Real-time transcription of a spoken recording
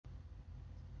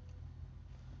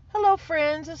Hello,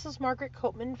 friends. This is Margaret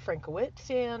Copeman Frankowitz,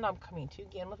 and I'm coming to you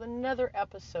again with another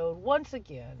episode. Once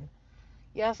again,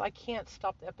 yes, I can't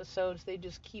stop the episodes, they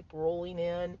just keep rolling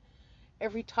in.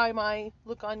 Every time I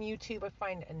look on YouTube, I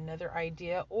find another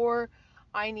idea, or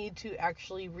I need to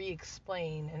actually re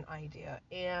explain an idea,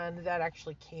 and that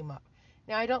actually came up.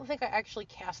 Now, I don't think I actually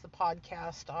cast the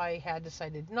podcast. I had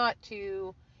decided not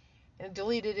to, and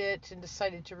deleted it, and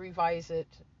decided to revise it,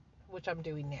 which I'm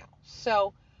doing now.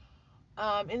 So,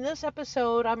 in this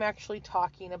episode, I'm actually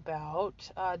talking about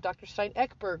Dr. Stein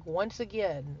Ekberg once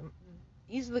again.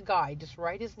 He's the guy. Just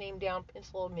write his name down,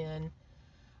 pencil him in,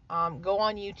 go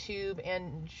on YouTube,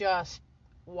 and just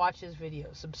watch his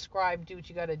videos. Subscribe, do what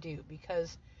you got to do,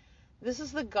 because this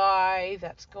is the guy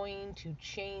that's going to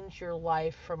change your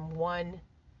life from one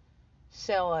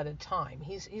cell at a time.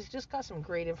 He's just got some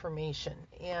great information,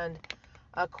 and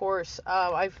of course,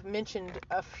 I've mentioned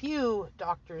a few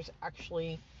doctors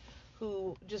actually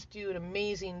who just do an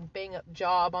amazing bang up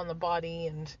job on the body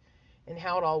and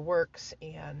how it all works.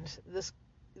 And this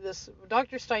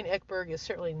Dr. Stein Ekberg is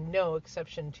certainly no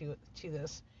exception to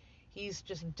this. He's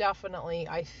just definitely,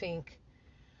 I think,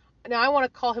 now I want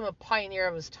to call him a pioneer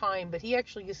of his time, but he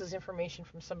actually gets his information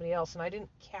from somebody else, and I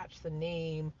didn't catch the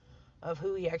name of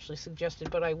who he actually suggested,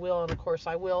 but I will, and of course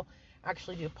I will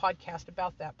actually do a podcast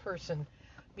about that person,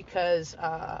 because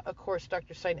of course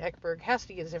Dr. Stein Ekberg has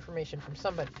to get his information from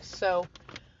somebody. So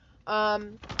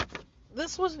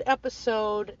this was an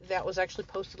episode that was actually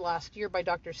posted last year by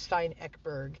Dr. Stein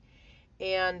Ekberg,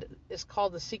 and it's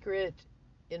called The Secret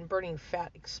in Burning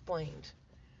Fat Explained.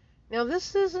 Now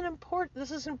this is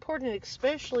important,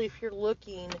 especially if you're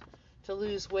looking to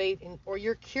lose weight or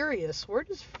you're curious, where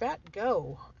does fat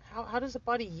go? How does the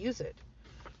body use it?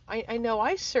 I know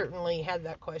I certainly had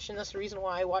that question. That's the reason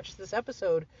why I watched this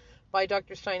episode by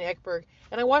Dr. Stein Ekberg,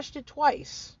 and I watched it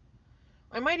twice.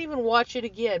 I might even watch it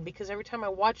again, because every time I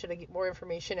watch it, I get more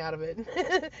information out of it.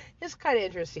 It's kind of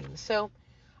interesting. So,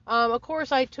 of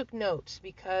course, I took notes,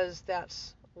 because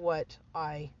that's what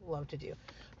I love to do.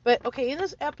 But, okay, in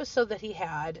this episode that he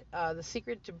had, The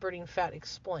Secret to Burning Fat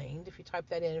Explained, if you type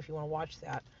that in, if you want to watch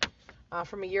that,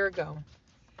 from a year ago,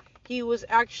 he was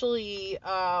actually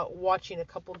watching a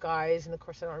couple guys, and of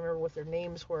course I don't remember what their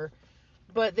names were,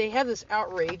 but they had this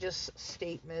outrageous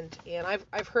statement, and I've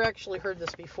actually heard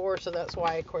this before, so that's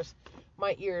why, of course,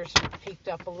 my ears peaked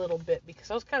up a little bit,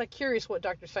 because I was kind of curious what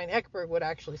Dr. Stein Ekberg would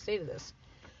actually say to this.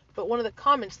 But one of the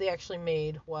comments they actually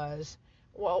made was,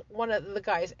 well, one of the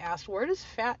guys asked, where does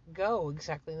fat go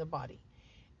exactly in the body?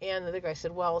 And the other guy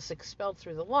said, well, it's expelled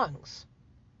through the lungs.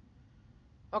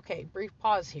 Okay, brief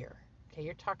pause here. Okay,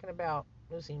 you're talking about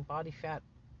losing body fat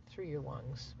through your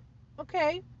lungs.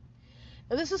 Okay.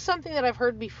 Now, this is something that I've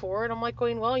heard before, and I'm like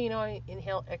going, well, I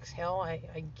inhale, exhale.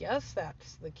 I guess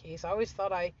that's the case. I always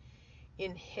thought I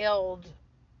inhaled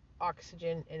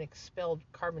oxygen and expelled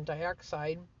carbon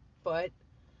dioxide, but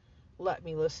let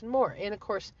me listen more. And, of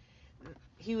course,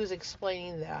 he was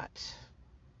explaining that,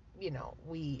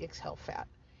 we exhale fat.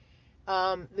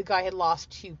 The guy had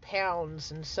lost 2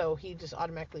 pounds, and so he just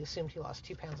automatically assumed he lost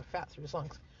 2 pounds of fat through his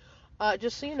lungs.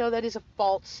 Just so you know, that is a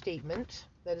false statement.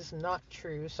 That is not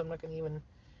true, so I'm not going to even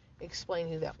explain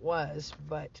who that was,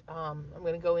 but I'm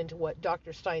going to go into what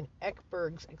Dr. Stein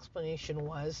Ekberg's explanation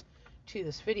was to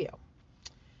this video.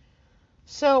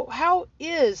 So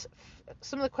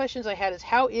some of the questions I had is,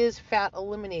 how is fat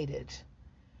eliminated,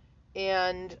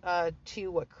 and to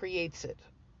what creates it?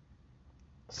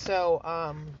 So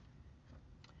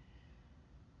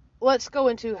let's go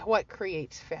into what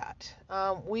creates fat.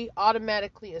 We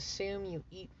automatically assume you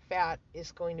eat fat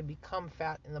is going to become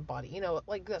fat in the body.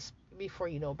 Like this, before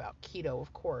you know about keto,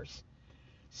 of course.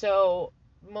 So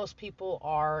most people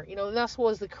are, that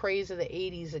was the craze of the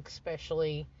 80s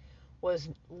especially, was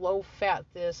low fat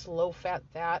this, low fat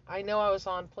that. I know I was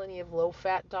on plenty of low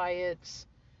fat diets.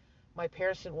 My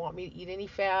parents didn't want me to eat any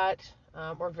fat,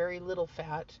 or very little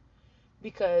fat,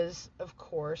 because, of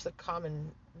course, the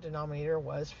common denominator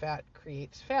was fat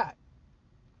creates fat.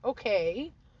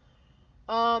 Okay.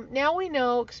 Now we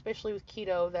know, especially with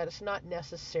keto, that it's not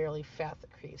necessarily fat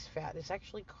that creates fat. It's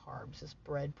actually carbs. It's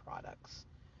bread products.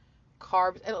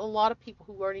 Carbs, and a lot of people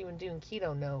who aren't even doing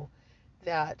keto know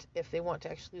that if they want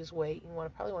to actually lose weight, you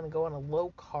probably want to go on a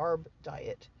low carb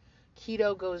diet.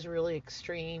 Keto goes really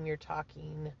extreme. You're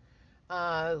talking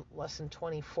less than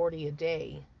 20-40 a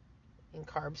day in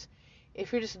carbs.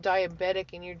 If you're just diabetic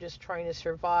and you're just trying to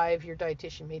survive, your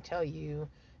dietitian may tell you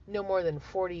no more than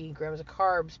 40 grams of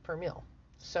carbs per meal.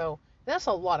 So that's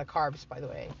a lot of carbs, by the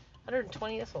way.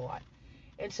 120, that's a lot.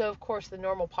 And so, of course, the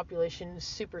normal population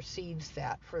supersedes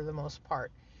that for the most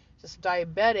part. Just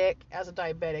as a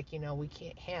diabetic, we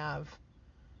can't have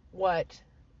what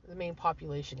the main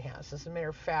population has. As a matter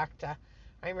of fact, I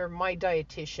remember my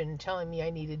dietitian telling me I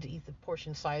needed to eat the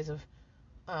portion size of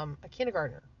a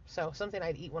kindergartner, so something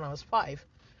I'd eat when I was 5.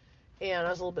 And I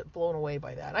was a little bit blown away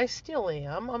by that. I still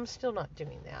am. I'm still not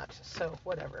doing that, so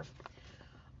whatever.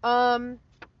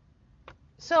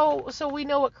 So we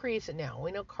know what creates it now.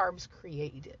 We know carbs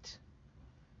create it.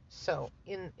 So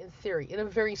in theory, in a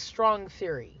very strong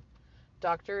theory,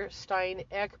 Dr. Stein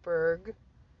Ekberg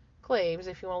claims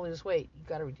if you want to lose weight, you've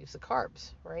got to reduce the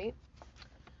carbs, right?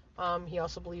 He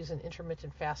also believes in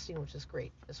intermittent fasting, which is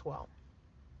great as well.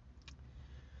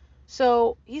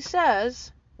 So he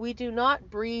says we do not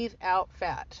breathe out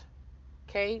fat.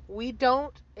 Okay? We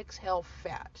don't exhale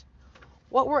fat.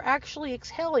 What we're actually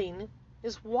exhaling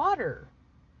is water.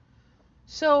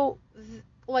 So,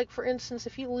 like for instance,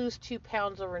 if you lose 2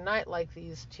 pounds overnight, like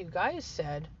these 2 guys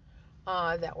said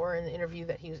that were in the interview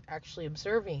that he was actually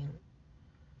observing,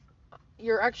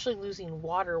 you're actually losing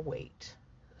water weight.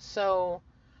 So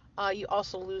you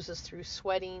also lose this through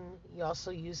sweating. You also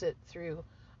use it through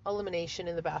elimination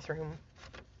in the bathroom.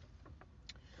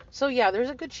 So yeah, there's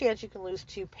a good chance you can lose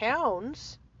 2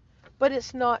 pounds, but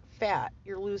it's not fat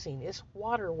you're losing. It's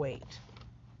water weight.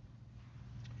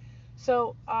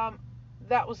 So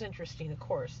that was interesting, of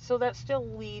course. So that still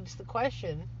leads the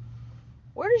question,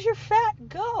 where does your fat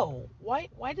go? Why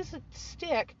does it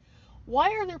stick? Why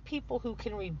are there people who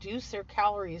can reduce their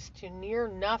calories to near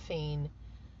nothing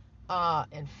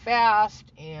and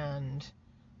fast and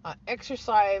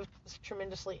exercise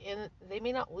tremendously, and they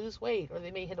may not lose weight, or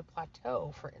they may hit a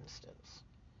plateau, for instance?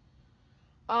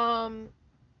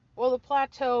 Well, the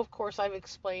plateau, of course, I've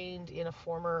explained in a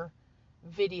former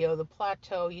video. The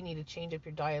plateau, you need to change up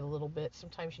your diet a little bit.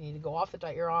 Sometimes you need to go off the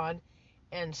diet you're on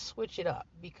and switch it up,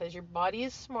 because your body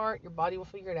is smart. Your body will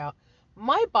figure it out.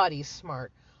 My body's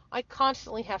smart. I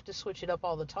constantly have to switch it up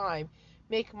all the time,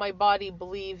 make my body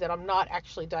believe that I'm not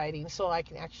actually dieting so I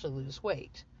can actually lose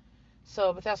weight.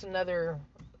 So, but that's another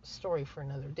story for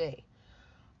another day.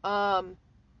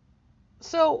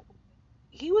 So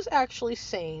he was actually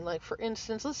saying, like, for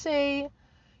instance, let's say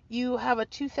you have a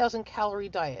 2,000 calorie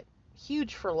diet.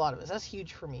 Huge for a lot of us. That's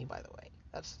huge for me, by the way.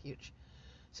 That's huge.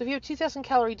 So if you have a 2,000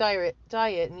 calorie diet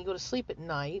and you go to sleep at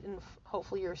night, and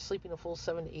hopefully you're sleeping a full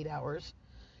 7 to 8 hours,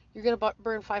 you're going to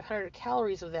burn 500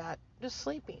 calories of that just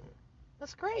sleeping.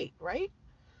 That's great, right?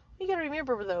 You got to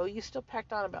remember, though, you still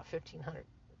packed on about 1,500.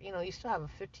 You still have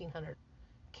 1,500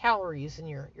 calories in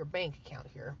your bank account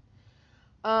here.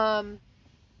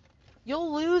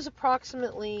 You'll lose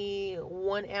approximately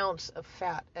 1 ounce of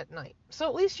fat at night. So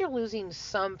at least you're losing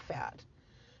some fat.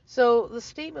 So the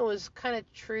statement was kind of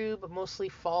true, but mostly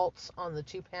false on the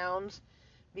 2 pounds.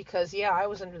 Because, yeah, I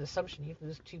was under the assumption you'd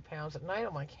lose 2 pounds at night.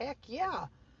 I'm like, heck yeah,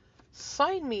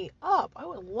 sign me up. I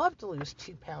would love to lose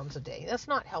 2 pounds a day. That's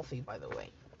not healthy, by the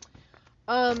way.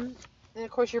 And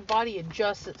of course, your body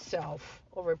adjusts itself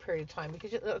over a period of time.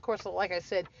 Because, of course, like I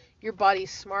said, your body's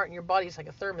smart, and your body's like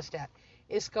a thermostat.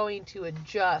 It's going to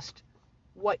adjust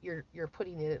what you're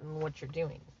putting in it and what you're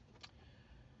doing.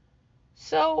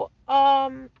 So,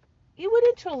 he went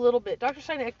into a little bit, Dr.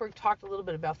 Stein Ekberg talked a little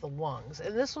bit about the lungs,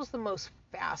 and this was the most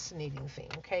fascinating thing,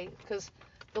 okay? Because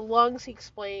the lungs, he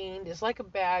explained, is like a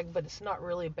bag, but it's not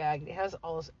really a bag. It has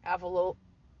all this alveoli,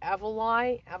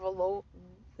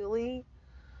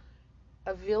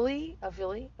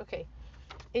 okay.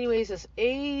 Anyways, this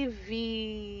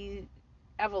alveoli.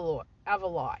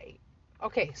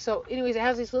 Okay, so anyways, it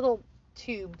has these little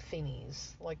tube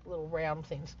thingies, like little round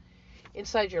things,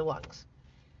 inside your lungs.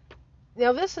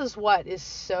 Now, this is what is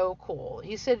so cool.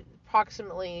 He said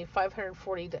approximately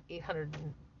 540 to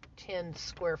 810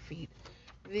 square feet.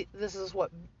 This is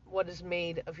what is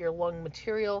made of your lung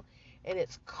material, and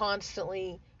it's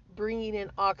constantly bringing in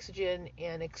oxygen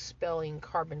and expelling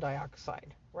carbon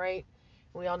dioxide, right?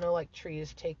 We all know, like,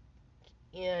 trees take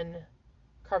in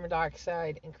carbon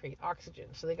dioxide and create oxygen,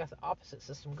 so they got the opposite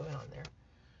system going on there.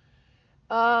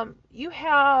 You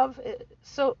have,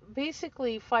 so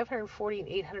basically 540 and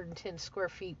 810 square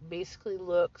feet basically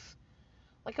looks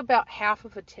like about half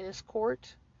of a tennis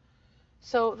court.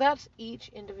 So that's each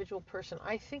individual person.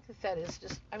 I think that is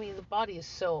just, the body is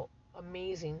so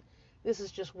amazing. This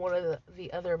is just one of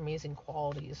the other amazing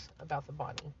qualities about the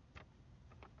body.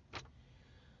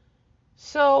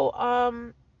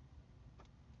 So,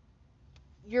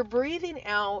 you're breathing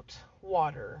out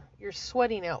water, you're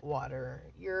sweating out water,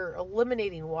 you're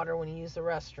eliminating water when you use the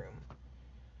restroom.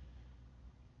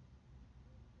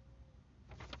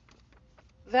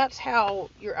 That's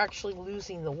how you're actually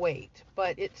losing the weight,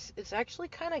 but it's actually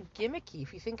kind of gimmicky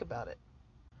if you think about it.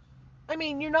 I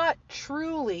mean, you're not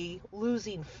truly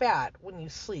losing fat when you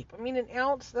sleep. I mean, an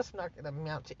ounce, that's not going to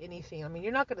amount to anything. I mean,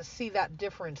 you're not going to see that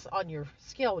difference on your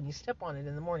scale when you step on it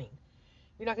in the morning.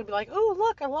 You're not going to be like, oh,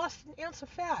 look, I lost an ounce of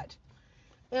fat.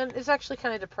 And it's actually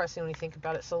kind of depressing when you think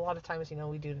about it. So a lot of times,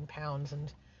 we do it in pounds,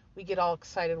 and we get all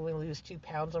excited when we lose 2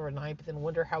 pounds overnight, but then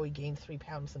wonder how we gain 3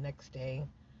 pounds the next day.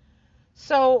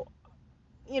 So,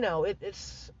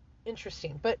 it's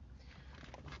interesting. But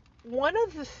one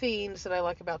of the things that I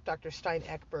like about Dr. Stein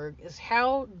Ekberg is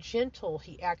how gentle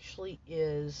he actually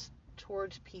is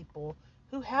towards people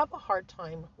who have a hard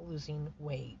time losing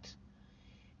weight.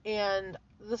 And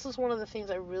this is one of the things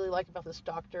I really like about this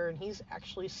doctor, and he's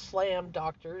actually slammed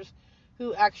doctors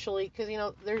who actually, because,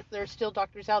 there's still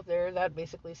doctors out there that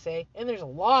basically say, and there's a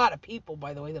lot of people,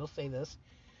 by the way, that'll say this,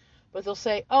 but they'll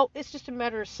say, oh, it's just a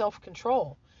matter of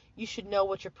self-control. You should know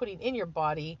what you're putting in your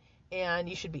body, and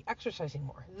you should be exercising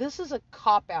more. This is a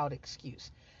cop-out excuse.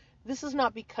 This is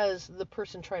not because the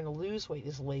person trying to lose weight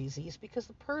is lazy. It's because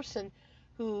the person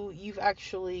who you've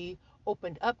actually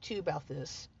opened up to about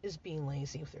this is being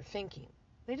lazy with their thinking.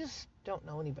 They just don't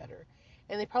know any better.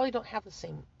 And they probably don't have the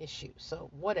same issue. So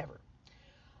whatever.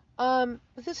 But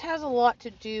this has a lot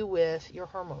to do with your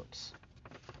hormones.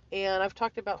 And I've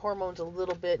talked about hormones a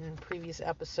little bit in previous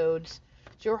episodes.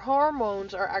 So your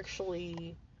hormones are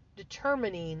actually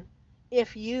determining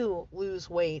if you lose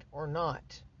weight or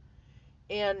not.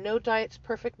 And no diet's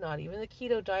perfect, not even the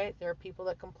keto diet. There are people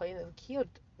that complain that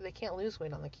they can't lose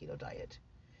weight on the keto diet.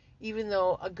 Even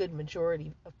though a good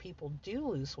majority of people do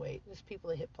lose weight. There's people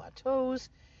that hit plateaus,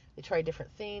 they try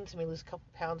different things, may lose a couple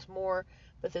pounds more,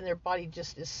 but then their body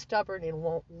just is stubborn and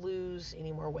won't lose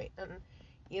any more weight. And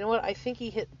you know what? I think he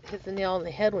hit the nail on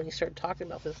the head when he started talking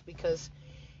about this, because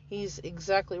he's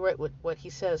exactly right with what he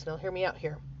says. Now, hear me out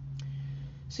here.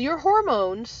 So your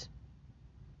hormones,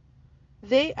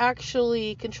 they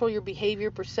actually control your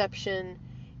behavior, perception,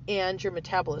 and your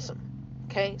metabolism.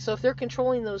 Okay? So if they're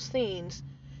controlling those things,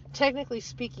 technically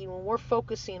speaking, when we're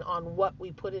focusing on what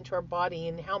we put into our body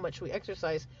and how much we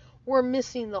exercise, we're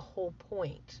missing the whole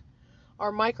point.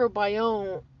 Our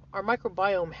microbiome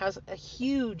has a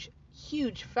huge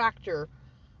factor,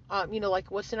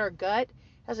 like what's in our gut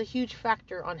has a huge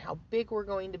factor on how big we're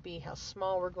going to be, how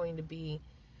small we're going to be,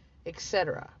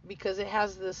 etc. Because it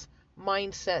has this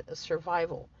mindset of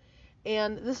survival.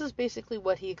 And this is basically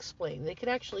what he explained. They can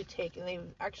actually take, and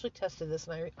they've actually tested this,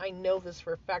 and I know this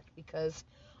for a fact because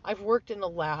I've worked in a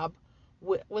lab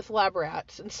with lab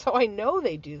rats, and so I know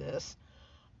they do this.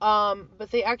 But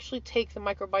they actually take the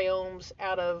microbiomes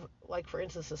out of, like, for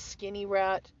instance, a skinny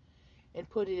rat and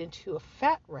put it into a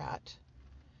fat rat,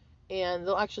 and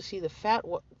they'll actually see the fat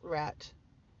rat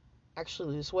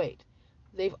actually lose weight.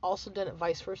 They've also done it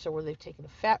vice versa, where they've taken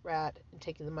a fat rat and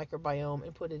taken the microbiome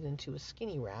and put it into a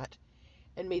skinny rat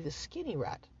and made the skinny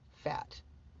rat fat.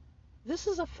 This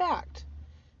is a fact.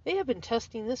 They have been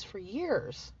testing this for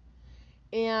years.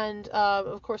 And,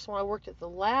 of course, when I worked at the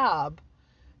lab,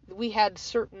 we had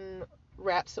certain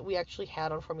rats that we actually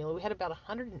had on formula. We had about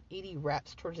 180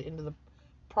 rats towards the end of the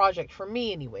project, for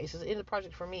me anyways. It was the end of the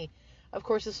project for me. Of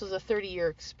course, this was a 30-year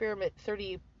experiment,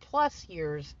 30-plus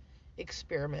years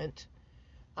experiment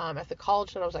at the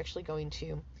college that I was actually going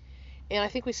to. And I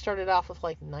think we started off with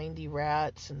like 90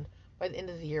 rats, and by the end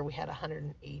of the year we had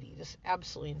 180. Just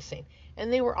absolutely insane.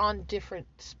 And they were on different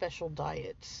special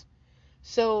diets.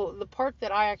 So the part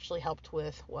that I actually helped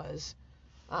with was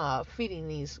feeding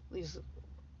these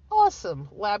awesome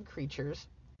lab creatures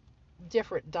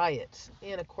different diets.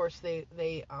 And of course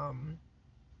they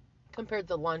compared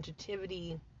the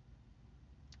longevity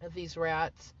of these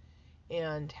rats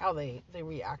and how they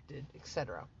reacted,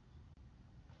 etc.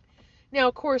 Now,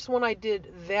 of course, when I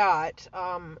did that,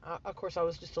 of course, I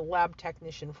was just a lab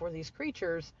technician for these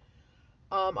creatures.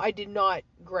 I did not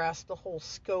grasp the whole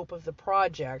scope of the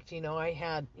project. I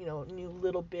had, new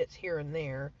little bits here and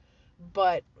there.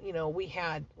 But, we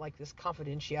had, like, this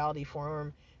confidentiality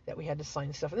form that we had to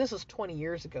sign stuff. And this was 20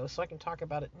 years ago, so I can talk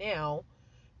about it now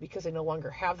because they no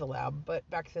longer have the lab. But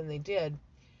back then they did.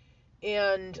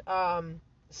 And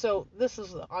so this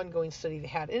is the ongoing study they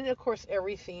had. And, of course,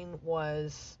 everything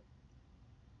was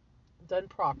done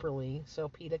properly, so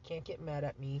PETA can't get mad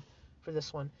at me for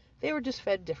this one. They were just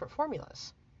fed different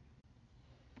formulas.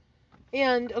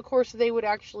 And, of course, they would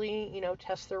actually,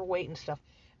 test their weight and stuff.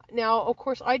 Now, of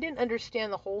course, I didn't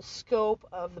understand the whole scope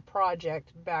of the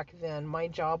project back then. My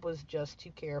job was just to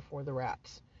care for the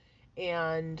rats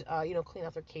and, clean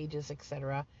out their cages,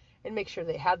 etc., and make sure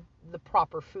they had the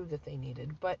proper food that they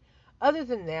needed. But other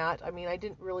than that, I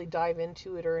didn't really dive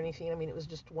into it or anything. It was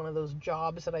just one of those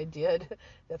jobs that I did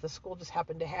that the school just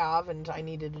happened to have, and I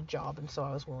needed a job, and so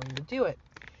I was willing to do it.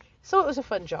 So it was a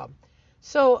fun job.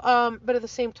 So, but at the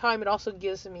same time, it also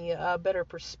gives me a better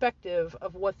perspective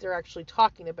of what they're actually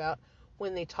talking about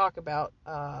when they talk about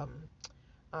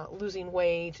losing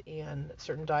weight and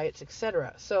certain diets,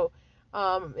 etc. So,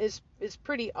 it's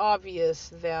pretty obvious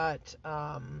that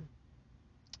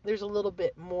there's a little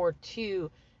bit more to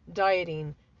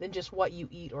dieting than just what you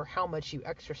eat or how much you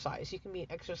exercise. You can be an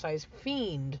exercise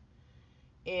fiend,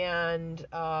 and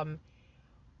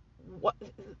what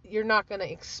you're not going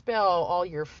to expel all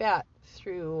your fat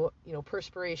through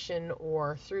perspiration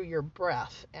or through your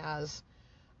breath, as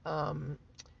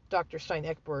Dr. Stein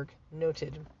Ekberg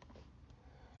noted.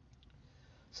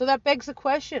 So that begs the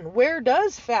question: where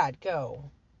does fat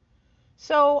go?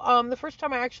 So the first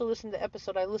time I actually listened to the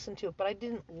episode, I listened to it, but I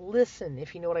didn't listen,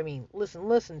 if you know what I mean.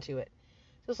 Listen to it.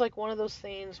 So it's like one of those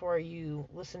things where you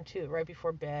listen to it right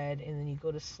before bed, and then you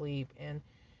go to sleep, and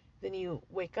then you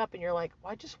wake up and you're like,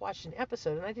 well, I just watched an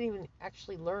episode and I didn't even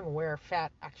actually learn where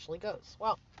fat actually goes.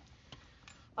 Well,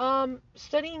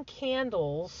 studying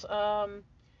candles,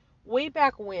 way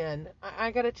back when,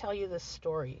 I got to tell you this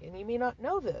story, and you may not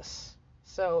know this.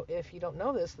 So if you don't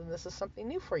know this, then this is something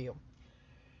new for you.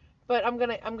 But I'm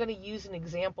gonna use an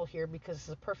example here because it's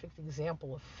a perfect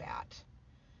example of fat.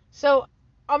 So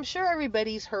I'm sure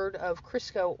everybody's heard of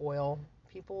Crisco oil.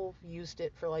 People have used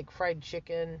it for like fried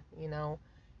chicken,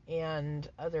 and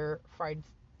other fried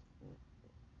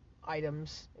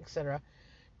items, etc.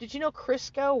 Did you know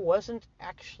Crisco wasn't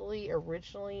actually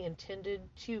originally intended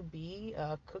to be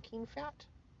cooking fat?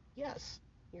 Yes,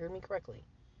 you heard me correctly.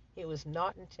 It was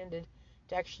not intended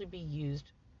to actually be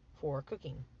used for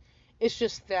cooking. It's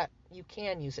just that you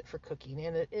can use it for cooking,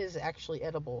 and it is actually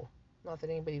edible. Not that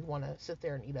anybody'd want to sit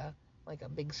there and eat a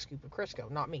big scoop of Crisco.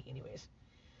 Not me, anyways.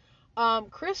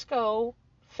 Crisco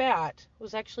fat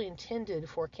was actually intended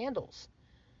for candles.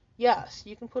 Yes,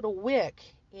 you can put a wick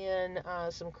in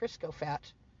some Crisco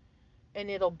fat, and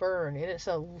it'll burn. And it's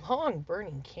a long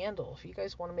burning candle. If you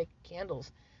guys want to make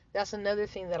candles, that's another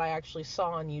thing that I actually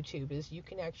saw on YouTube, is you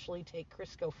can actually take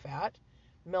Crisco fat,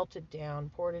 melt it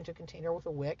down, pour it into a container with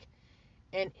a wick,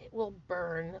 and it will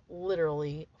burn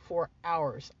literally for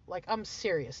hours. Like, I'm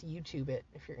serious. YouTube it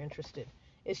if you're interested.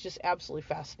 It's just absolutely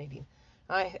fascinating.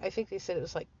 I think they said it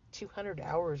was like 200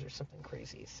 hours or something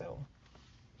crazy. So,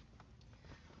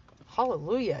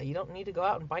 hallelujah. You don't need to go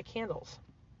out and buy candles.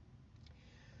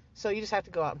 So you just have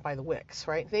to go out and buy the wicks,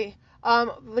 right? The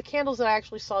candles that I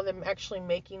actually saw them actually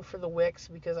making for the wicks,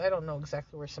 because I don't know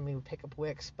exactly where somebody would pick up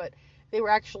wicks, but they were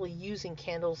actually using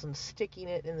candles and sticking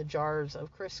it in the jars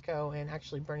of Crisco and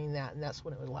actually burning that, and that's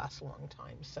when it would last a long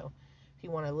time. So if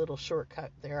you want a little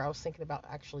shortcut there, I was thinking about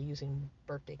actually using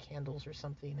birthday candles or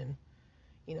something, and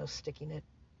sticking it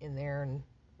in there and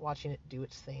watching it do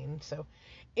its thing. So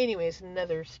anyways,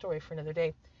 another story for another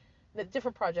day, a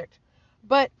different project.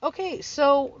 But okay,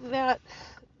 so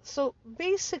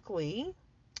basically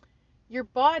your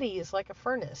body is like a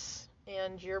furnace,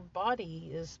 and your body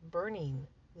is burning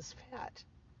this fat.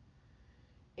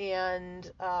 And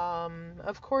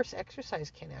of course, exercise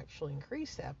can actually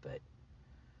increase that, but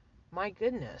my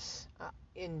goodness.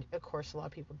 And of course, a lot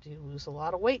of people do lose a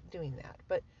lot of weight doing that,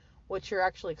 but what you're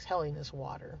actually exhaling is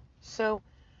water. So,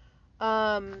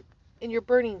 and you're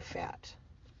burning fat.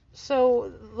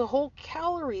 So the whole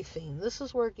calorie thing, this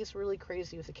is where it gets really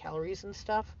crazy with the calories and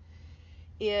stuff,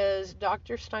 is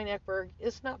Dr. Stein Ekberg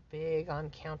is not big on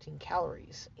counting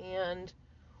calories. And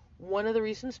one of the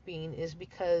reasons being is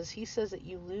because he says that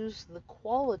you lose the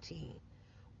quality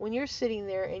when you're sitting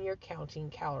there and you're counting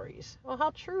calories. Well,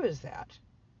 how true is that?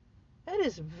 That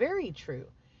is very true.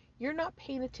 You're not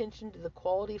paying attention to the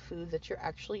quality food that you're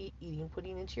actually eating,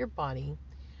 putting into your body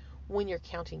when you're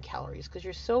counting calories, because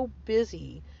you're so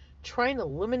busy trying to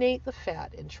eliminate the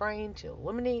fat and trying to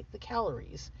eliminate the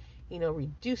calories,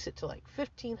 reduce it to like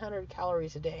 1,500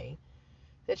 calories a day,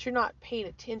 that you're not paying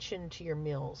attention to your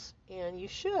meals. And you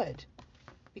should,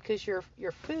 because your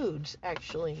foods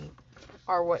actually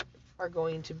are what are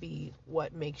going to be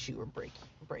what makes you or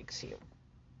breaks you.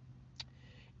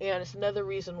 And it's another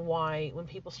reason why when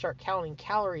people start counting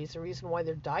calories, the reason why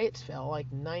their diets fail, like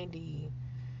 97%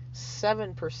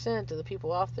 of the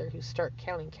people out there who start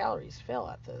counting calories fail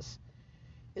at this,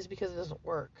 is because it doesn't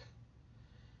work.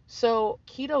 So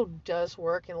keto does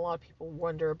work, and a lot of people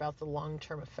wonder about the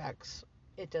long-term effects.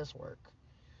 It does work.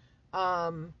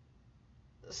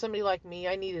 Somebody like me,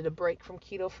 I needed a break from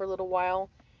keto for a little while,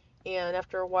 and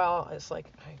after a while, it's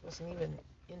like I wasn't even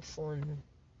insulin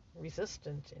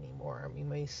resistant anymore. I mean,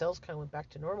 my cells kind of went back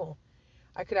to normal.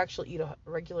 I could actually eat a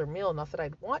regular meal, not that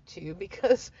I'd want to,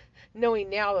 because knowing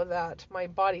now that my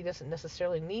body doesn't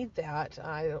necessarily need that,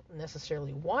 I don't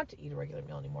necessarily want to eat a regular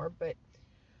meal anymore. But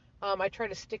I try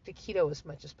to stick to keto as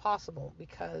much as possible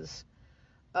because,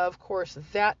 of course,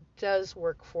 that does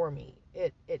work for me.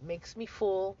 It makes me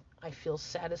full. I feel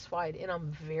satisfied, and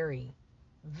I'm very,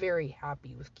 very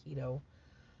happy with keto.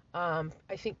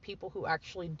 I think people who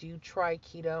actually do try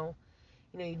keto,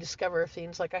 you discover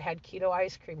things like I had keto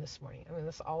ice cream this morning. I mean,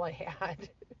 that's all I had.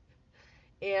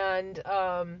 And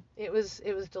it was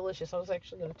delicious. I was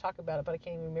actually going to talk about it, but I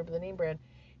can't even remember the name brand.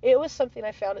 It was something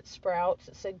I found at Sprouts.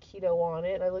 It said keto on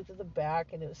it, and I looked at the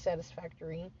back, and it was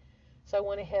satisfactory. So I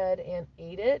went ahead and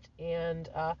ate it, and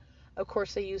of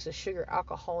course they used a sugar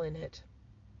alcohol in it,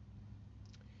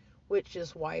 which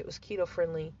is why it was keto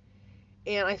friendly.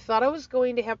 And I thought I was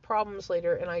going to have problems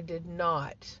later, and I did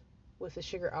not with the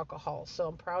sugar alcohol. So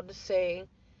I'm proud to say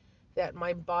that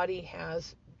my body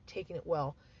has taken it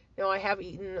well. Now, I have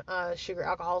eaten sugar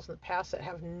alcohols in the past that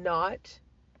have not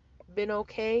been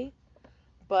okay,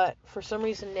 but for some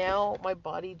reason now my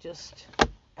body just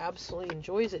absolutely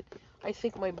enjoys it. I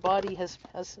think my body has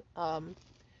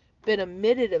been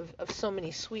emitted of so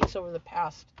many sweets over the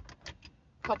past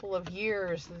couple of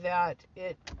years that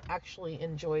it actually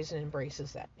enjoys and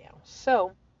embraces that now.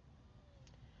 So,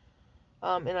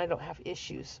 and I don't have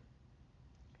issues.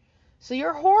 So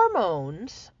your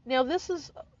hormones, now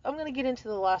I'm going to get into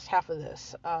the last half of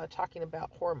this, talking about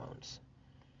hormones.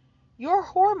 Your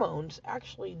hormones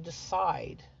actually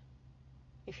decide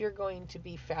if you're going to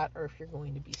be fat or if you're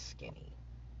going to be skinny.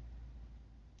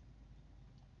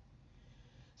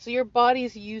 So your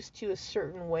body's used to a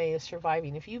certain way of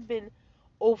surviving. If you've been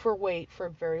overweight for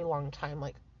a very long time,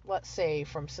 like let's say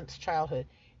since childhood,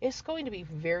 it's going to be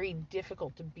very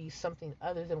difficult to be something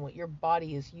other than what your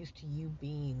body is used to you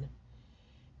being.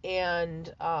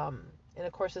 And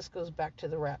of course this goes back to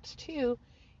the rats too,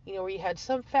 where you had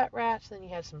some fat rats, then you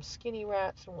had some skinny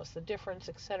rats, and what's the difference,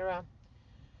 etc.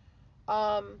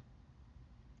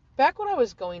 Back when I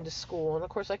was going to school, and of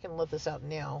course I can let this out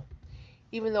now,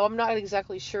 even though I'm not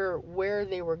exactly sure where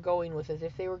they were going with it,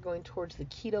 if they were going towards the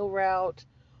keto route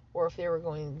or if they were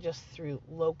going just through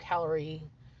low calorie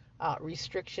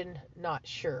restriction, not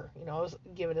sure. I was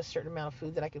given a certain amount of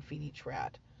food that I could feed each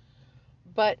rat.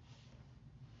 But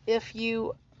if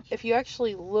you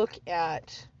actually look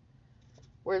at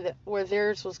where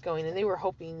theirs was going, and they were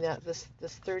hoping that this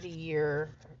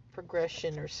 30-year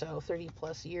progression or so, 30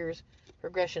 plus years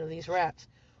progression of these rats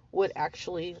would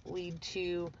actually lead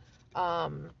to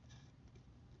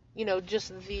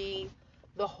just the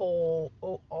whole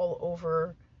all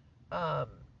over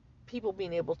people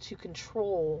being able to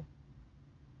control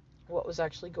what was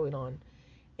actually going on.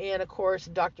 And of course,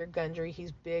 Dr. Gundry,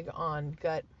 he's big on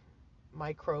gut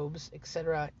microbes,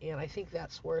 etc. And I think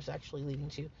that's where it's actually leading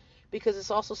to, because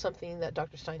it's also something that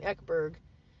Dr. Stein Ekberg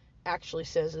actually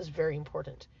says is very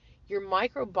important. Your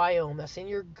microbiome that's in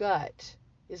your gut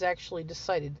is actually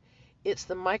decided. It's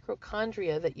the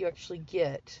mitochondria that you actually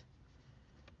get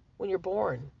when you're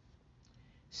born.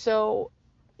 So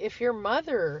if your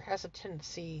mother has a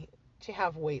tendency to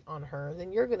have weight on her,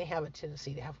 then you're going to have a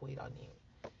tendency to have weight on you.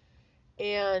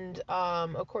 And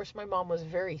of course, my mom was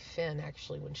very thin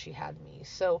actually when she had me.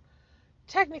 So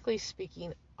technically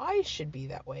speaking, I should be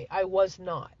that way. I was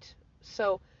not.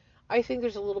 So I think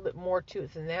there's a little bit more to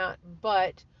it than that.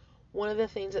 But one of the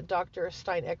things that Dr.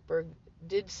 Stein Ekberg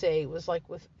did say was, like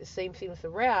with the same thing with the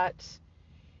rats,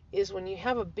 is when you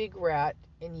have a big rat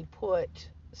and you put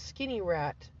skinny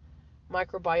rat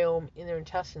microbiome in their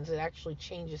intestines, it actually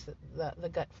changes the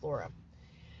gut flora,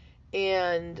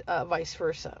 and vice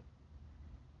versa.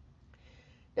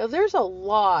 Now, there's a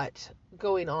lot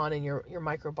going on in your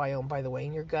microbiome, by the way,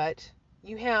 in your gut.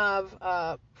 You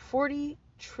have 40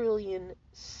 trillion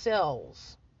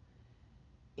cells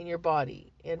in your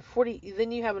body, and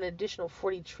then you have an additional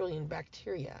 40 trillion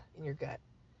bacteria in your gut.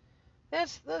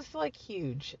 That's like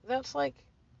huge. That's like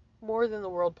more than the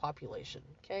world population,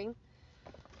 okay?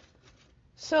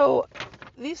 So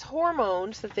these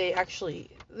hormones that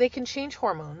they can change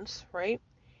hormones, right?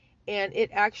 And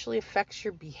it actually affects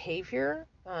your behavior,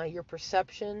 your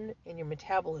perception, and your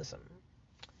metabolism.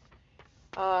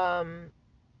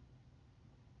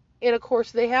 And of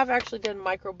course, they have actually done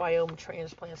microbiome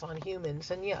transplants on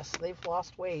humans, and yes, they've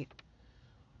lost weight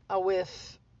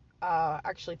with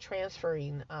actually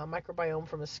transferring microbiome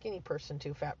from a skinny person to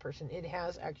a fat person. It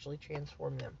has actually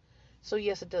transformed them. So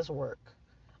yes, it does work.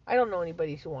 I don't know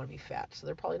anybody who want to be fat, so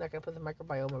they're probably not going to put the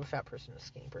microbiome of a fat person in a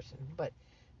skinny person, but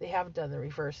they have done the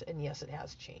reverse, and yes, it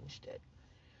has changed it.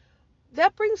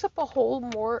 That brings up not a whole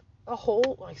more,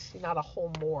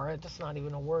 that's not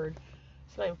even a word,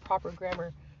 it's not even proper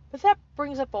grammar, but that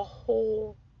brings up a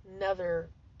whole nother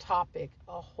topic,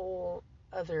 a whole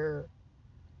other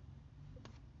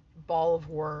ball of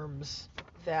worms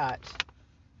that,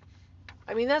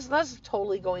 I mean, that's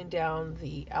totally going down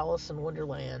the Alice in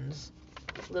Wonderland's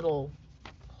little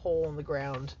hole in the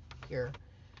ground here,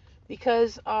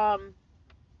 because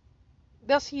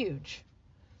that's huge.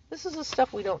 This is the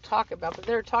stuff we don't talk about, but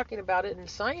they're talking about it in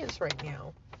science right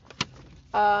now.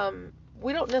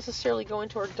 We don't necessarily go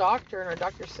into our doctor, and our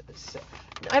doctor says,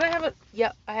 I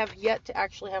have yet to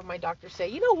actually have my doctor say,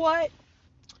 you know what?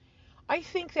 I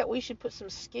think that we should put some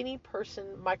skinny person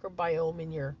microbiome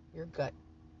in your gut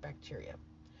bacteria.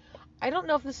 I don't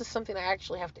know if this is something I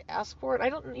actually have to ask for, and I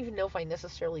don't even know if I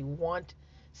necessarily want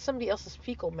somebody else's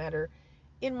fecal matter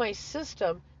in my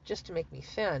system just to make me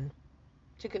thin,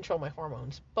 to control my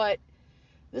hormones. But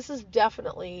this is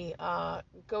definitely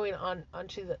going on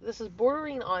onto this is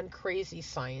bordering on crazy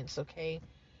science, okay?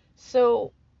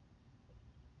 So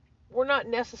we're not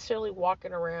necessarily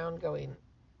walking around going,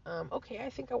 okay, I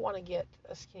think I want to get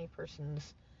a skinny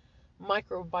person's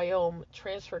microbiome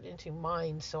transferred into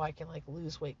mine so I can like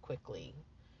lose weight quickly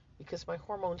because my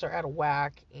hormones are out of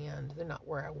whack and they're not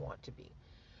where I want to be.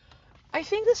 I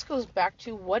think this goes back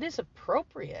to what is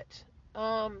appropriate.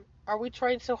 Are we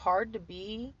trying so hard to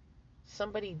be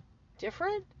somebody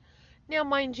different? Now,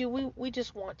 mind you, we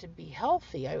just want to be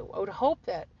healthy. I would hope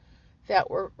that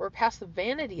we're past the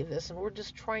vanity of this and we're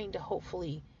just trying to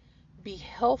hopefully be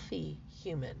healthy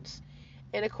humans.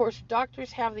 And of course,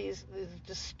 doctors have these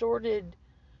distorted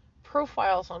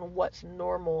profiles on what's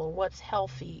normal and what's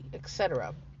healthy,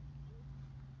 etc.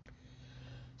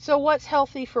 So what's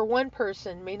healthy for one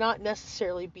person may not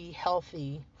necessarily be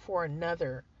healthy for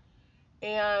another.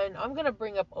 And I'm going to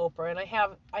bring up Oprah, and I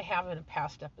have in a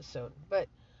past episode, but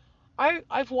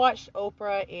I've watched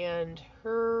Oprah, and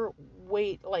her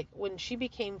weight, like when she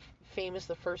became famous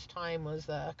the first time, was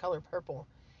Color Purple.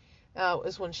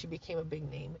 Was when she became a big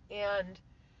name, and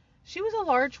she was a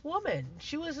large woman.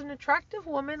 She was an attractive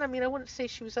woman. I mean, I wouldn't say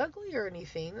she was ugly or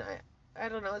anything. I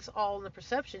don't know. It's all in the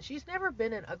perception. She's never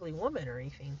been an ugly woman or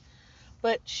anything,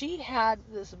 but she had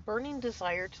this burning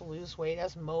desire to lose weight,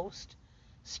 as most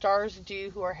stars do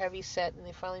who are heavy set and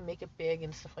they finally make it big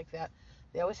and stuff like that.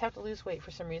 They always have to lose weight for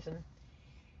some reason.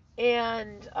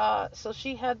 And so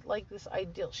she had like this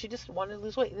ideal. She just wanted to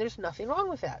lose weight, and there's nothing wrong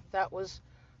with that. That was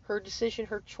her decision,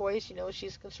 her choice. You know,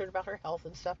 she's concerned about her health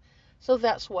and stuff. So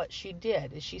that's what she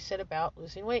did, is she set about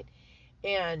losing weight.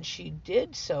 And she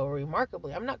did so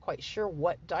remarkably. I'm not quite sure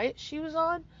what diet she was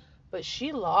on, but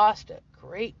she lost a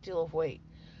great deal of weight.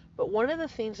 But one of the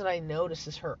things that I noticed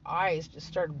is her eyes just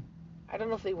started, I don't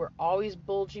know if they were always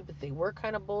bulgy, but they were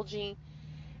kind of bulgy.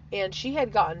 And she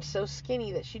had gotten so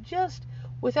skinny that she just,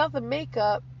 without the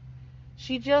makeup,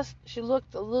 she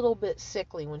looked a little bit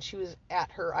sickly when she was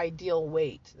at her ideal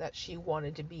weight that she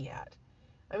wanted to be at.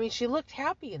 I mean, she looked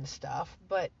happy and stuff,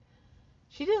 but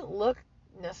she didn't look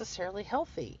necessarily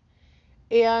healthy.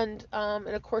 And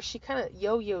of course she kind of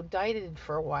yo-yo dieted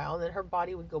for a while, and then her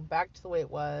body would go back to the way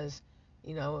it was,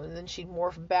 you know, and then she'd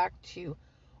morph back to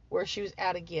where she was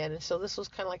at again. And so this was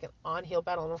kind of like an on-hill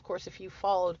battle. And of course, if you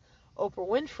followed Oprah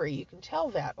Winfrey, you can tell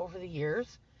that over the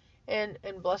years. And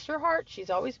bless her heart, she's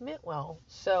always meant well.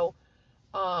 So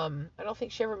I don't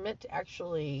think she ever meant to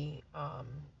actually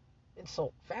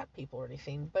insult fat people or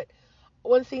anything. But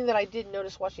one thing that I did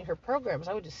notice watching her programs,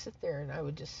 I would just sit there and I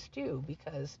would just stew,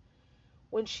 because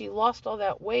when she lost all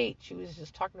that weight, she was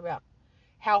just talking about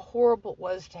how horrible it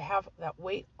was to have that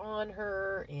weight on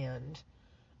her, and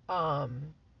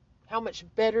how much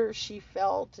better she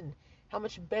felt and how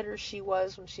much better she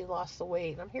was when she lost the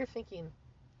weight. And I'm here thinking,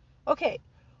 okay,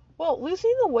 well,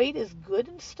 losing the weight is good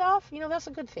and stuff, you know, that's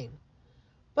a good thing.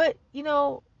 But, you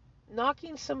know,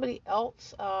 knocking somebody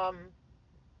else,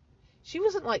 she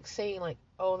wasn't like saying like,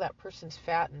 oh, that person's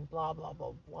fat and blah, blah,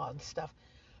 blah, blah and stuff.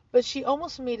 But she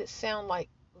almost made it sound like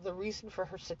the reason for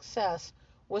her success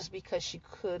was because she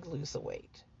could lose the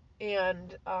weight.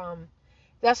 And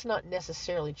that's not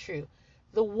necessarily true.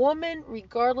 The woman,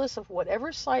 regardless of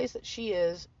whatever size that she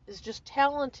is just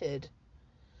talented.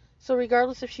 So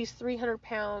regardless if she's 300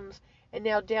 pounds and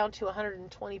now down to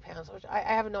 120 pounds, which I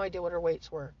have no idea what her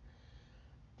weights were.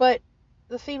 But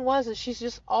the thing was, is she's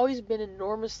just always been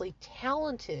enormously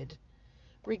talented,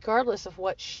 regardless of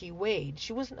what she weighed.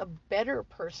 She wasn't a better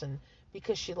person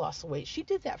because she lost the weight. She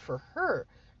did that for her,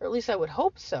 or at least I would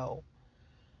hope so.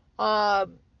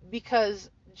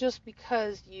 Because just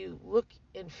because you look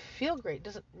and feel great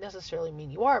doesn't necessarily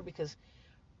mean you are, because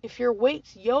if your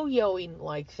weight's yo-yoing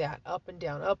like that, up and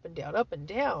down, up and down, up and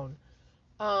down,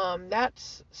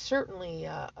 that's certainly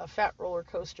a fat roller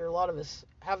coaster a lot of us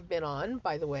have been on,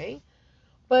 by the way.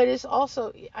 But it's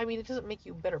also, I mean, it doesn't make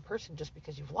you a better person just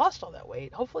because you've lost all that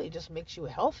weight. Hopefully it just makes you a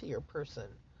healthier person,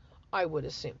 I would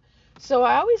assume. So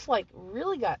I always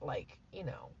really got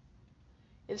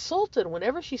insulted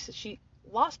whenever she said she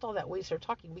lost all that weight, started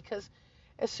talking, because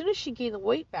as soon as she gained the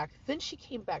weight back, then she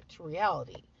came back to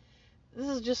reality. This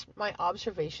is just my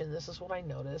observation. This is what I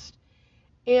noticed.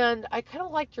 And I kind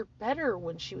of liked her better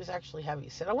when she was actually heavy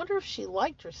set. I wonder if she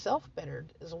liked herself better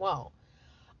as well.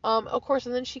 Of course,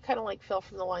 and then she kind of fell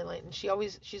from the limelight, and she's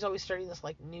always starting this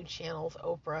new channel with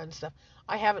Oprah and stuff.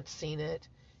 I haven't seen it.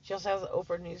 She also has an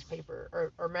Oprah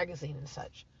newspaper or magazine and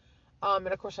such. And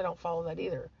of course, I don't follow that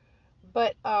either.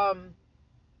 But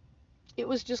it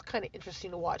was just kind of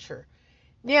interesting to watch her.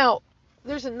 Now,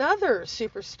 there's another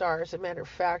superstar, as a matter of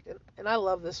fact, and I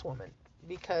love this woman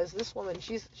because this woman,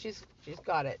 she's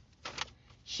got it.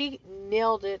 She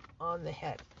nailed it on the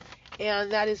head,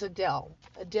 and that is Adele.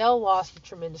 Adele lost a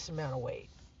tremendous amount of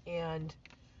weight, and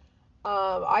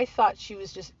I thought she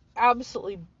was just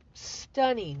absolutely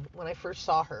stunning when I first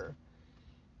saw her,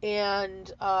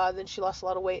 and then she lost a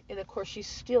lot of weight, and of course she's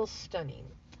still stunning.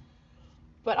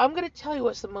 But I'm going to tell you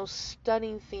what's the most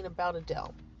stunning thing about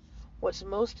Adele. What's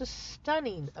most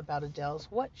stunning about Adele is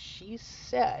what she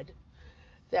said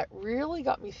that really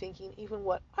got me thinking, even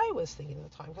what I was thinking at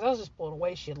the time, because I was just blown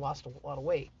away she had lost a lot of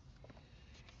weight.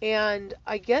 And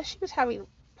I guess she was having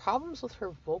problems with her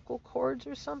vocal cords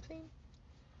or something.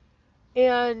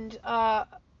 And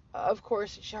of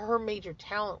course, her major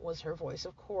talent was her voice,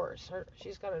 of course.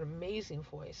 She's got an amazing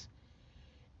voice.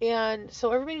 And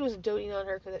so everybody was doting on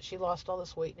her because she lost all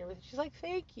this weight and everything. She's like,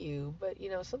 thank you. But,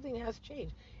 something has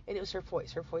changed. And it was her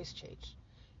voice. Her voice changed.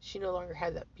 She no longer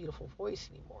had that beautiful voice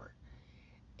anymore.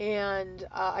 And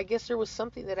I guess there was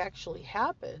something that actually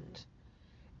happened.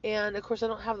 And, of course, I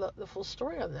don't have the full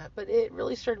story on that. But it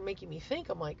really started making me think.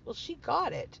 I'm like, well, she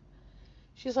got it.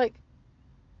 She's like,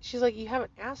 you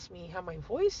haven't asked me how my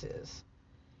voice is.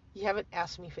 You haven't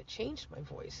asked me if it changed my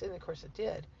voice. And, of course, it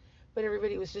did. But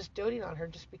everybody was just doting on her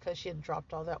just because she had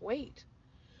dropped all that weight,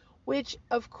 which,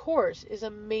 of course, is a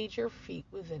major feat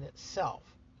within itself.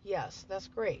 Yes, that's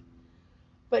great.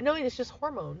 But knowing it's just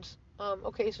hormones,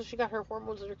 okay, so she got her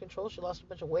hormones under control. She lost a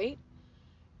bunch of weight.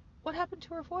 What happened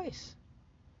to her voice?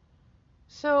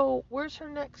 So where's her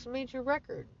next major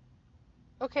record?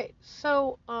 Okay,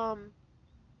 so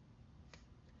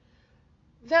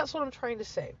that's what I'm trying to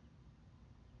say.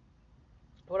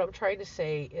 What I'm trying to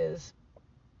say is,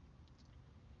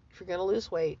 if you're going to lose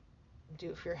weight, do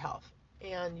it for your health.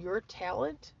 And your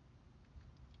talent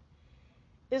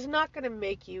is not going to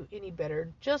make you any better,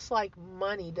 just like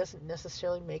money doesn't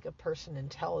necessarily make a person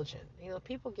intelligent.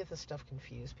 People get this stuff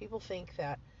confused. People think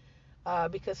that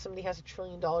because somebody has $1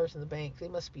 trillion in the bank, they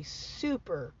must be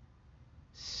super,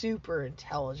 super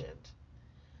intelligent.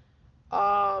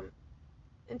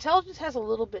 Intelligence has a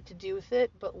little bit to do with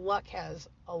it, but luck has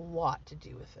a lot to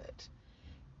do with it.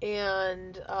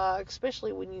 And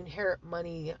especially when you inherit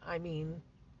money, I mean,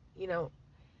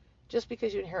 just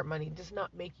because you inherit money does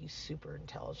not make you super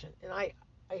intelligent. And I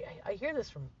hear this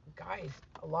from guys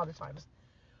a lot of times,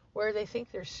 where they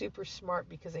think they're super smart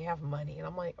because they have money, and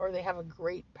I'm like, or they have a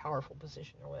great powerful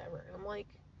position or whatever, and I'm like,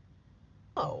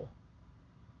 no,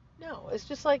 it's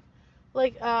just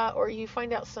or you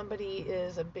find out somebody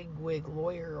is a big wig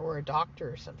lawyer or a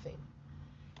doctor or something,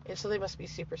 and so they must be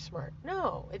super smart.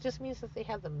 No, it just means that they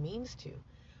have the means to.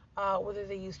 Whether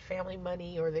they used family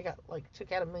money or they got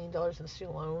took out $1 million in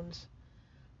student loans.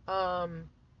 A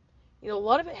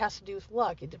lot of it has to do with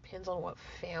luck. It depends on what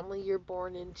family you're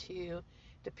born into.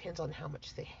 Depends on how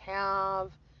much they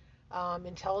have.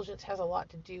 Intelligence has a lot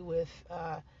to do with.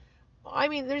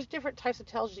 There's different types of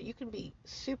intelligence. You can be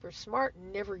super smart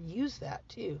and never use that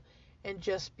too, and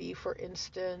just be, for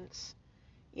instance,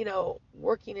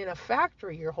 working in a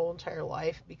factory your whole entire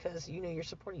life because you're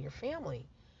supporting your family.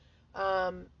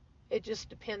 It just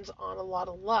depends on a lot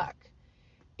of luck.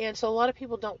 And so a lot of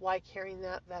people don't like hearing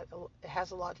that it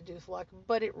has a lot to do with luck,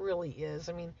 but it really is.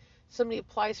 Somebody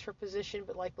applies for a position,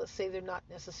 but let's say they're not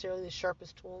necessarily the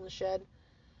sharpest tool in the shed,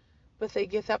 but they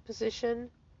get that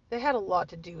position. They had a lot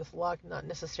to do with luck, not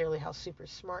necessarily how super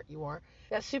smart you are.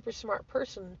 That super smart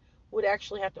person would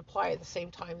actually have to apply at the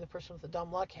same time the person with the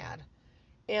dumb luck had,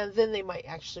 and then they might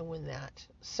actually win that.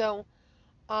 So,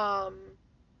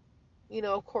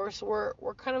 of course,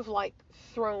 we're kind of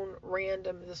thrown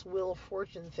random, this Wheel of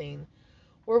Fortune thing,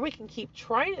 where we can keep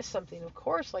trying at something. Of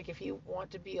course, if you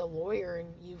want to be a lawyer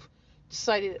and you've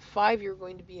decided at 5 you're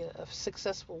going to be a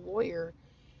successful lawyer,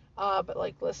 but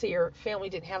let's say your family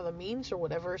didn't have the means or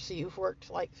whatever, so you've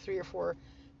worked 3 or 4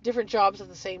 different jobs at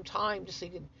the same time just so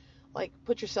you could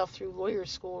put yourself through lawyer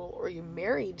school, or you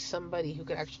married somebody who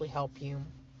could actually help you.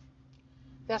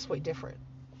 That's way different.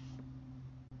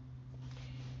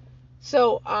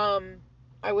 So,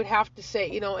 I would have to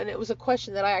say, and it was a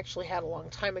question that I actually had a long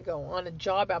time ago on a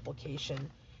job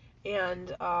application. And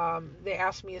they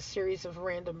asked me a series of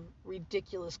random,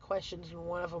 ridiculous questions, and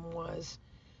one of them was,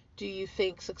 do you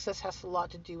think success has a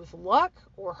lot to do with luck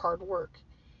or hard work?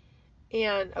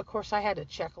 And of course, I had to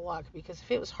check luck, because if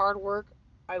it was hard work,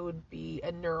 I would be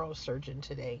a neurosurgeon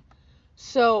today.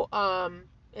 So,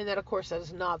 and that, of course, that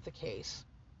is not the case.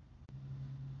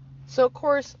 So, of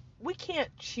course, we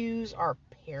can't choose our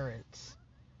parents.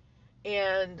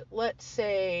 And let's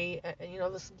say,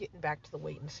 this is getting back to the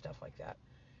weight and stuff like that,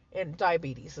 and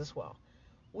diabetes as well.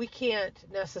 We can't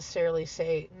necessarily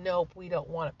say, nope, we don't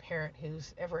want a parent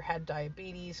who's ever had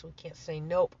diabetes. We can't say,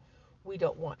 nope, we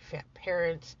don't want fat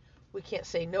parents. We can't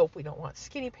say, nope, we don't want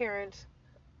skinny parents.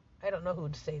 I don't know who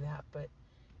would say that, but,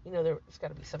 there's got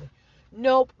to be something.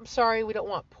 Nope, I'm sorry, we don't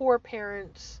want poor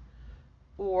parents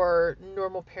or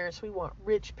normal parents. We want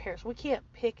rich parents. We can't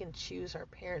pick and choose our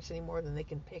parents any more than they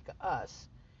can pick us,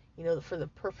 for the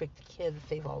perfect kid that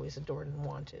they've always adored and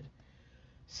wanted.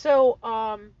 So,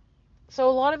 so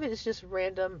a lot of it is just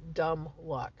random, dumb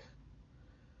luck.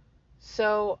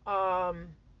 So,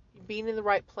 being in the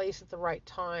right place at the right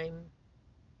time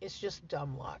is just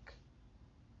dumb luck.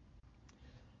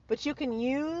 But you can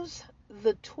use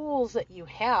the tools that you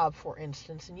have, for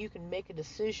instance, and you can make a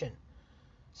decision.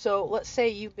 So let's say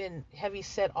you've been heavy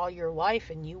set all your life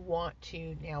and you want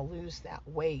to now lose that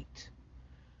weight.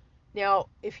 Now,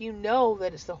 if you know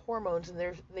that it's the hormones, and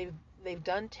they've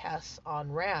done tests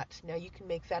on rats, now you can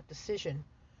make that decision.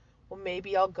 Well,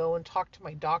 maybe I'll go and talk to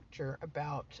my doctor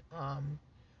about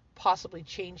possibly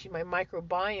changing my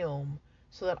microbiome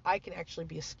so that I can actually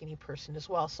be a skinny person as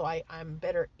well. So I'm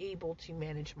better able to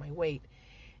manage my weight.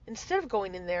 Instead of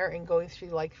going in there and going through,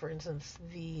 like, for instance,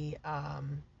 the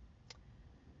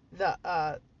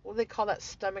what do they call that,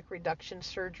 stomach reduction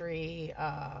surgery,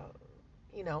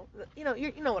 you know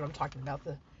what I'm talking about,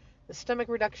 the stomach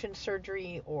reduction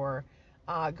surgery, or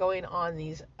going on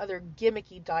these other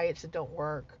gimmicky diets that don't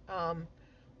work.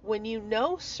 When you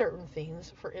know certain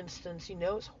things, for instance,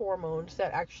 it's hormones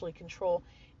that actually control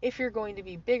if you're going to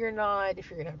be big or not, if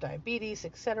you're going to have diabetes,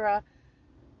 etc.,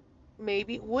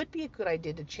 maybe it would be a good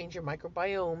idea to change your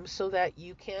microbiome so that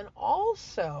you can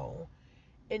also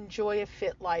enjoy a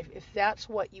fit life if that's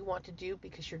what you want to do,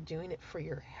 because you're doing it for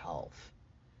your health.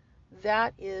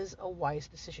 That is a wise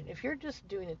decision. If you're just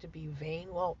doing it to be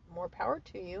vain, well, more power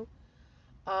to you.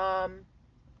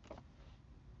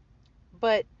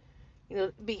 But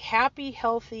be happy,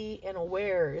 healthy, and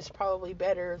aware is probably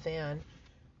better than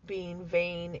being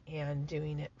vain and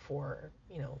doing it for,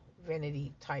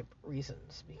 vanity type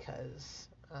reasons, because,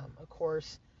 of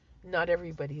course, not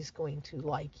everybody's going to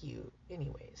like you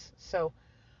anyways. So,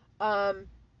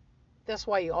 that's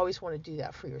why you always want to do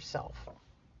that for yourself.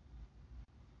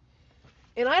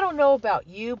 And I don't know about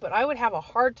you, but I would have a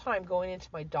hard time going into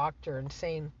my doctor and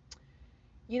saying,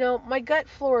 my gut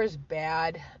flora is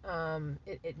bad.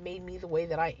 It made me the way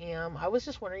that I am. I was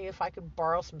just wondering if I could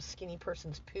borrow some skinny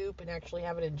person's poop and actually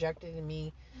have it injected in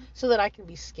me so that I can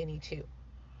be skinny too.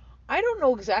 I don't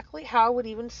know exactly how I would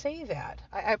even say that.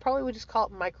 I probably would just call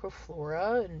it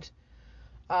microflora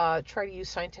and try to use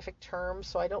scientific terms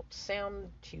so I don't sound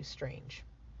too strange.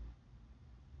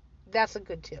 That's a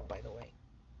good tip, by the way.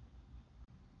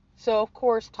 So, of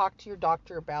course, talk to your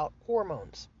doctor about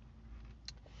hormones.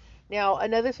 Now,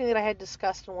 another thing that I had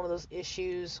discussed in one of those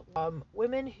issues,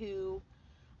 women who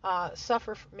may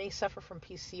suffer from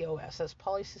PCOS, that's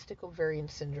polycystic ovarian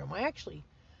syndrome. I actually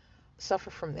suffer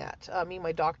from that. Me and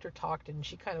my doctor talked, and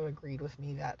she kind of agreed with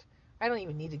me that I don't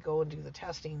even need to go and do the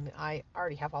testing. I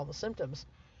already have all the symptoms.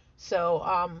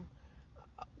 So,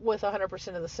 with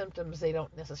 100% of the symptoms, they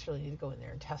don't necessarily need to go in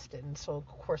there and test it. And so, of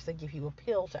course, they give you a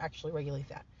pill to actually regulate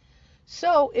that.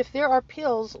 So if there are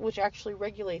pills which actually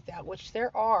regulate that, which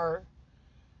there are,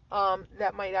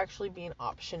 that might actually be an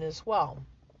option as well.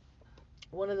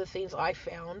 One of the things I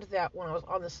found that when I was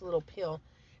on this little pill,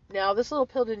 now this little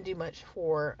pill didn't do much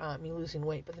for me losing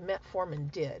weight, but the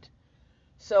metformin did.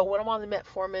 So when I'm on the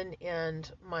metformin and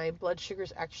my blood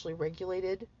sugar's actually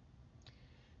regulated,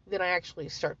 then I actually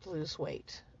start to lose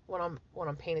weight when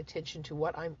I'm paying attention to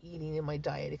what I'm eating in my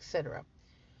diet, etc.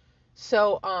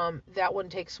 So that one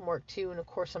takes some work too, and of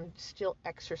course I'm still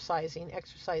exercising.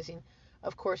 Exercising,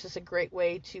 of course, is a great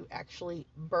way to actually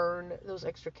burn those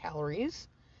extra calories.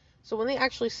 So when they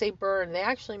actually say burn, they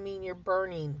actually mean you're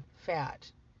burning fat.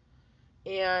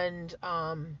 And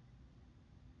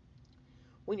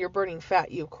when you're burning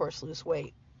fat, you of course lose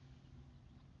weight.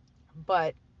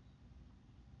 But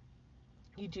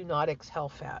you do not exhale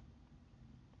fat.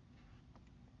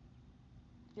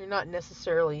 You're not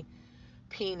necessarily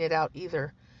peeing it out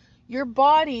either. Your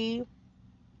body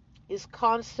is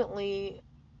constantly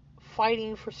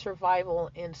fighting for survival.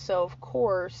 And so, of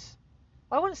course,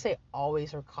 I wouldn't say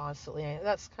always or constantly.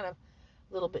 That's kind of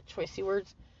a little bit choicy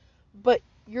words. But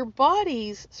your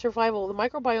body's survival, the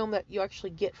microbiome that you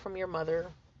actually get from your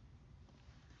mother,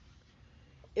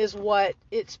 is what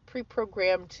it's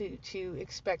pre-programmed to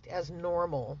expect as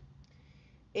normal.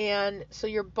 And so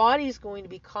your body's going to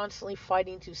be constantly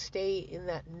fighting to stay in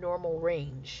that normal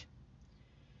range.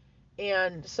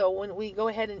 And so when we go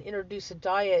ahead and introduce a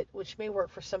diet, which may work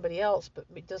for somebody else, but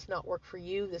it does not work for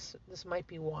you, this might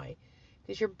be why.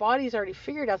 Because your body's already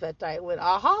figured out that diet, went,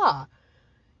 aha,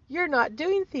 you're not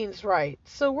doing things right.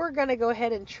 So we're going to go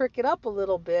ahead and trick it up a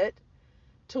little bit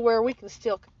to where we can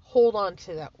still hold on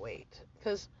to that weight.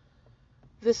 Because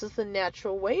this is the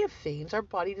natural way of things. Our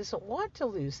body doesn't want to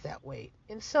lose that weight.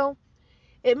 And so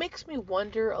it makes me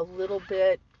wonder a little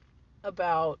bit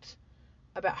about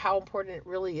how important it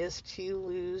really is to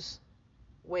lose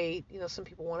weight. You know, some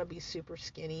people want to be super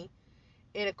skinny.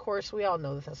 And of course, we all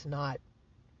know that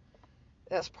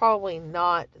that's probably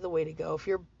not the way to go. If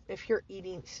you're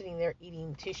sitting there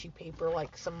eating tissue paper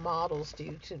like some models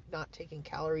do, to not taking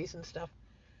calories and stuff,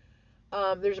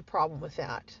 there's a problem with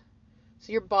that.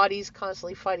 So your body's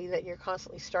constantly fighting that, and you're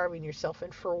constantly starving yourself.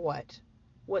 And for what?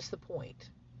 What's the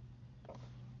point?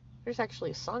 There's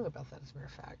actually a song about that, as a matter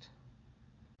of fact.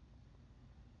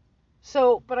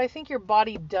 So, but I think your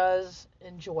body does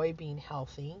enjoy being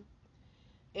healthy.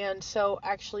 And so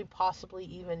actually possibly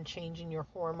even changing your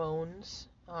hormones,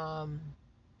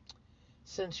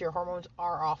 since your hormones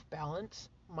are off balance,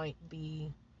 might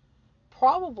be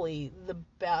probably the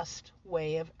best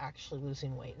way of actually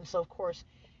losing weight. And so, of course,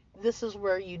 this is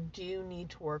where you do need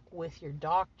to work with your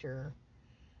doctor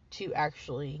to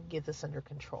actually get this under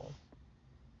control.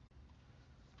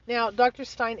 Now, Dr.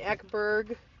 Stein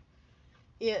Ekberg,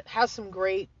 it has some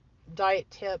great diet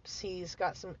tips. He's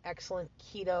got some excellent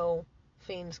keto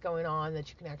things going on that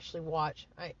you can actually watch.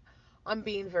 I'm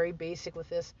being very basic with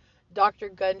this. Dr.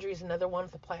 Gundry is another one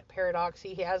with the plant paradox.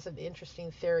 He has an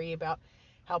interesting theory about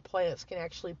how plants can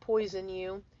actually poison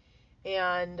you,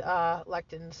 and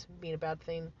lectins being a bad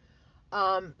thing.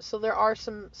 So there are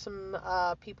some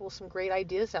people, some great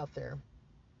ideas out there.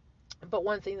 But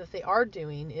one thing that they are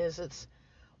doing is, it's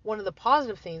one of the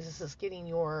positive things is it's getting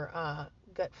your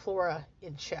gut flora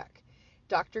in check.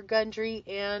 Dr. Gundry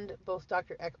and both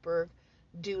Dr. Ekberg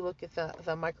do look at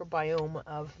the microbiome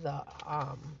of the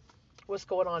what's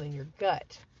going on in your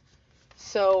gut.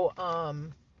 So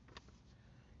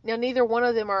now neither one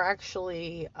of them are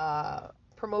actually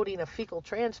promoting a fecal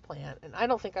transplant, and I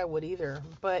don't think I would either.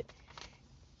 But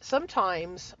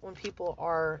sometimes when people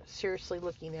are seriously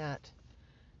looking at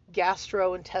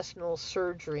gastrointestinal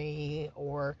surgery,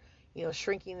 or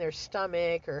shrinking their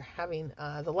stomach, or having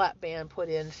the lap band put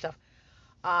in, stuff,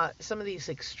 some of these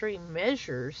extreme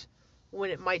measures, when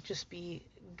it might just be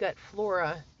gut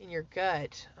flora in your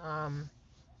gut,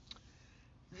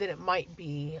 then it might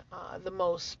be the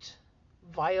most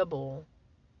viable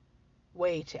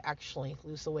way to actually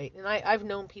lose the weight. And I've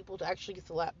known people to actually get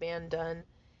the lap band done,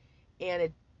 and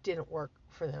it didn't work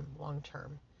for them long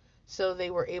term. So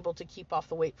they were able to keep off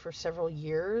the weight for several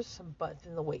years, but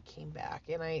then the weight came back.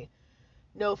 And I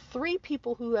know 3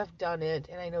 people who have done it,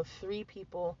 and I know 3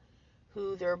 people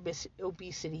who their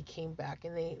obesity came back,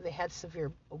 and they had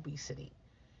severe obesity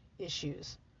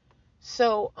issues.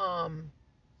 So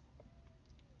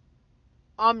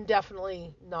I'm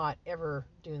definitely not ever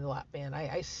doing the lap band.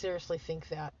 I seriously think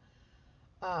that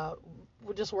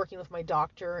we're just working with my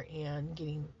doctor and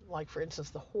getting, like, for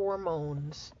instance, the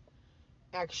hormones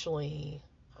actually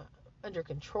under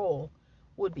control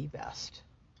would be best.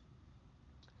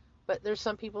 But there's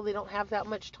some people, they don't have that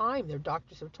much time. Their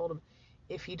doctors have told them,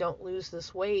 if you don't lose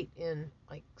this weight in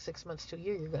like 6 months to a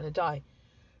year, you're going to die.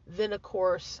 Then, of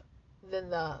course, then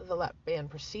the lap band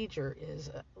procedure is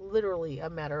literally a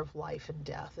matter of life and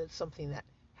death. It's something that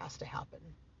has to happen.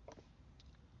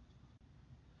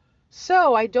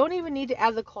 So I don't even need to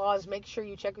add the clause, make sure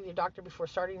you check with your doctor before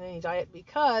starting any diet,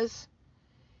 because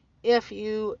if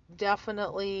you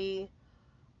definitely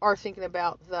are thinking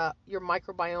about your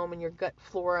microbiome and your gut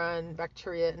flora and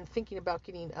bacteria, and thinking about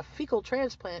getting a fecal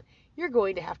transplant, you're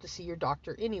going to have to see your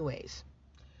doctor anyways.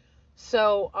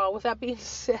 So with that being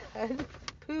said,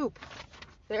 poop.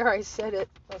 There, I said it.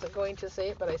 I wasn't going to say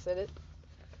it, but I said it.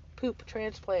 Poop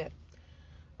transplant.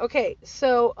 Okay,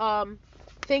 so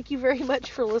thank you very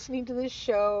much for listening to this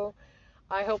show.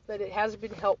 I hope that it has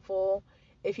been helpful.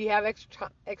 If you have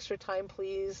extra time,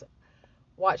 please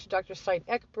watch Dr. Stein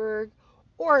Ekberg,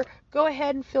 or go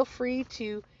ahead and feel free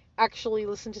to actually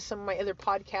listen to some of my other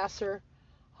podcasts, or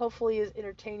hopefully as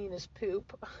entertaining as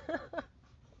poop.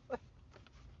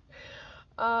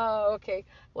 Okay.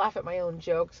 Laugh at my own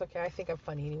jokes. Okay, I think I'm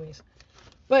funny anyways.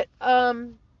 But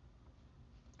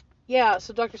yeah.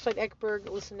 So Dr. Stein Ekberg,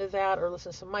 listen to that or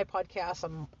listen to some of my podcasts.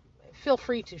 Feel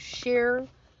free to share.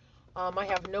 I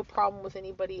have no problem with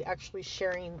anybody actually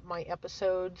sharing my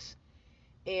episodes,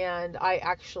 and I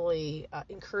actually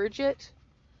encourage it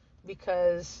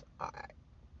because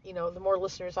the more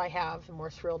listeners I have, the more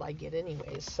thrilled I get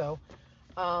anyways. So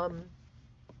um,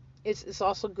 it's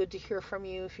also good to hear from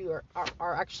you. If you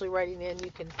are actually writing in,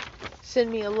 you can send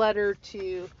me a letter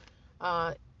to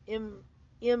uh,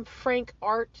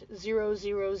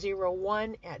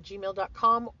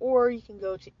 mfrankart0001 or you can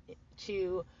go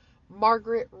to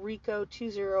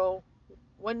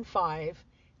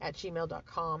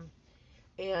margaretrico2015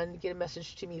 and get a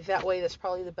message to me that way. That's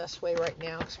probably the best way right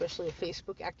now, especially with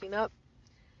Facebook acting up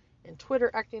and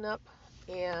Twitter acting up.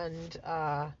 And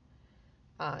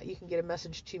you can get a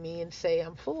message to me and say,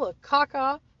 I'm full of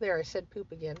caca. There, I said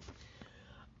poop again.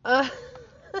 Uh,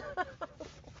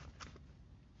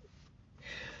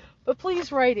 but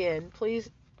please write in. Please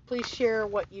share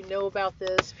what you know about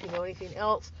this, if you know anything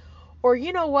else. Or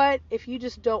you know what? If you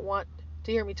just don't want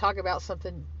to hear me talk about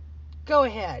something, go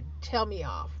ahead. Tell me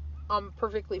off. I'm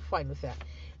perfectly fine with that.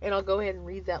 And I'll go ahead and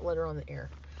read that letter on the air.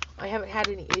 I haven't had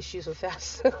any issues with that,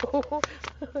 so.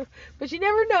 But you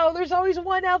never know. There's always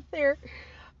one out there.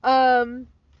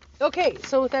 Okay,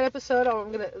 so with that episode,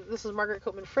 this is Margaret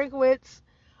Copeman Frankowitz.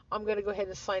 I'm gonna go ahead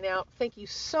and sign out. Thank you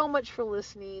so much for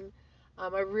listening. I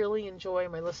really enjoy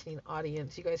my listening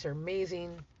audience. You guys are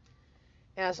amazing.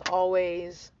 As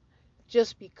always,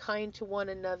 just be kind to one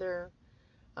another.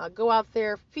 Go out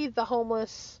there, feed the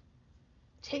homeless,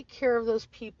 take care of those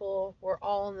people. We're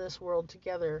all in this world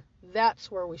together.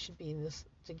 That's where we should be in this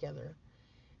together.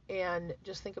 And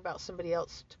just think about somebody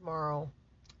else tomorrow,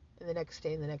 and the next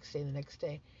day, and the next day, and the next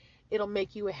day. It'll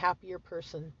make you a happier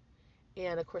person.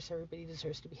 And of course, everybody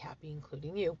deserves to be happy,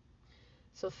 including you.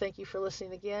 So thank you for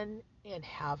listening again, and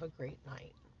have a great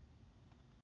night.